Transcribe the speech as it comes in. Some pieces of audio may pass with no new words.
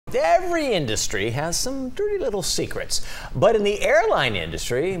Every industry has some dirty little secrets. But in the airline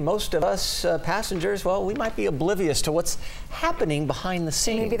industry, most of us passengers, well, we might be oblivious to what's happening behind the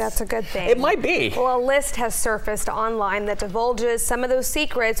scenes. Maybe that's a good thing. It might be. Well, a list has surfaced online that divulges some of those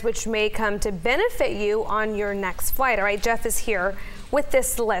secrets which may come to benefit you on your next flight. All right, Jeff is here with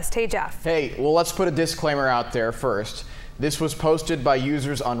this list. Hey, Jeff. Hey, well, let's put a disclaimer out there first. This was posted by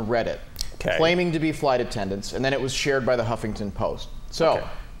users on Reddit, claiming to be flight attendants, and then it was shared by the Huffington Post. So.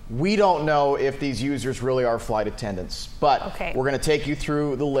 We don't know if these users really are flight attendants, but we're going to take you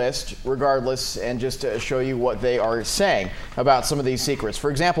through the list regardless and just to show you what they are saying about some of these secrets.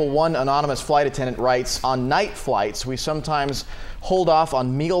 For example, one anonymous flight attendant writes, "On night flights, we sometimes hold off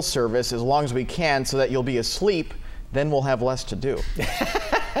on meal service as long as we can so that you'll be asleep, then we'll have less to do."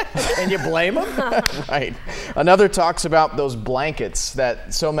 And you blame them? Right. Another talks about those blankets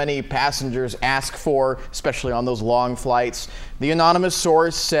that so many passengers ask for, especially on those long flights. The anonymous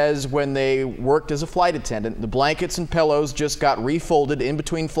source says when they worked as a flight attendant, the blankets and pillows just got refolded in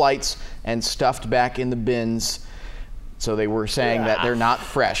between flights and stuffed back in the bins. So they were saying that they're not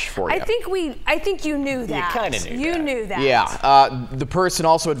fresh for you. I think you knew that. You kind of knew that. You knew that. Yeah. The person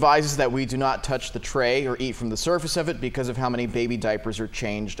also advises that we do not touch the tray or eat from the surface of it because of how many baby diapers are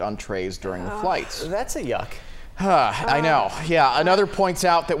changed on trays during the flights. That's a yuck. I know. Yeah. Another points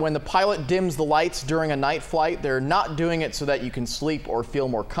out that when the pilot dims the lights during a night flight, they're not doing it so that you can sleep or feel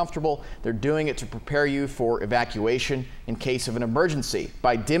more comfortable. They're doing it to prepare you for evacuation in case of an emergency.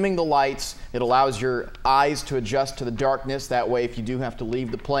 By dimming the lights, it allows your eyes to adjust to the darkness. That way, if you do have to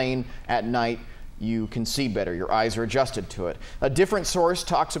leave the plane at night, you can see better. Your eyes are adjusted to it. A different source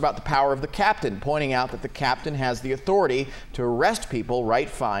talks about the power of the captain, pointing out that the captain has the authority to arrest people, write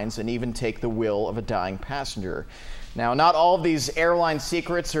fines, and even take the will of a dying passenger. Now, not all of these airline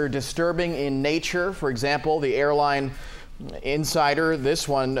secrets are disturbing in nature. For example, the airline insider, this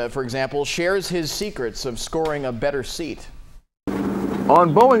one, for example, shares his secrets of scoring a better seat.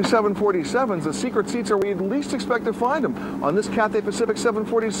 On Boeing 747s, the secret seats are where you'd least expect to find them. On this Cathay Pacific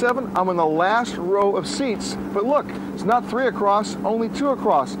 747, I'm in the last row of seats. But look, it's not 3 across, only 2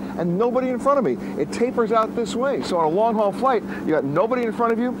 across, and nobody in front of me. It tapers out this way. So on a long-haul flight, you got nobody in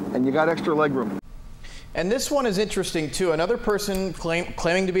front of you, and you got extra legroom. And this one is interesting, too. Another person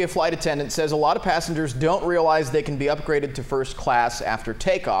claiming to be a flight attendant says a lot of passengers don't realize they can be upgraded to first class after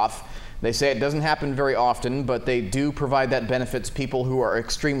takeoff. They say it doesn't happen very often, but they do provide that benefit to people who are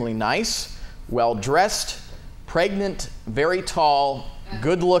extremely nice, well-dressed, pregnant, very tall,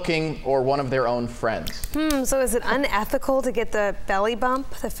 good-looking, or one of their own friends. So is it unethical to get the belly bump,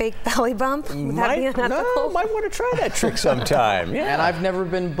 the fake belly bump? Would that be unethical? No, might want to try that trick sometime. Yeah. And I've never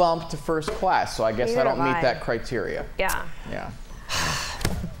been bumped to first class, so I guess I don't meet that criteria. Yeah. Yeah.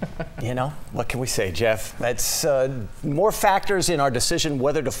 You know, what can we say, Jeff? That's more factors in our decision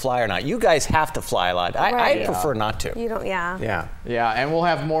whether to fly or not. You guys have to fly a lot. I prefer not to. You don't, Yeah, and we'll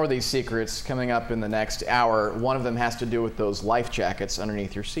have more of these secrets coming up in the next hour. One of them has to do with those life jackets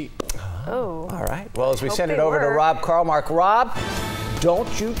underneath your seat. Oh. All right. Well, as we send it over to Rob Carlmark. Rob,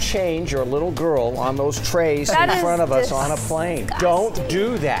 don't you change your little girl on those trays in front of us on a plane. Don't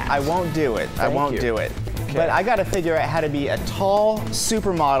do that. I won't do it. I won't do it. But I got to figure out how to be a tall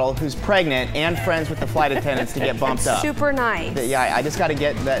supermodel who's pregnant and friends with the flight attendants to get bumped up. Super nice. Yeah, I just got to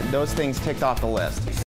get those things ticked off the list.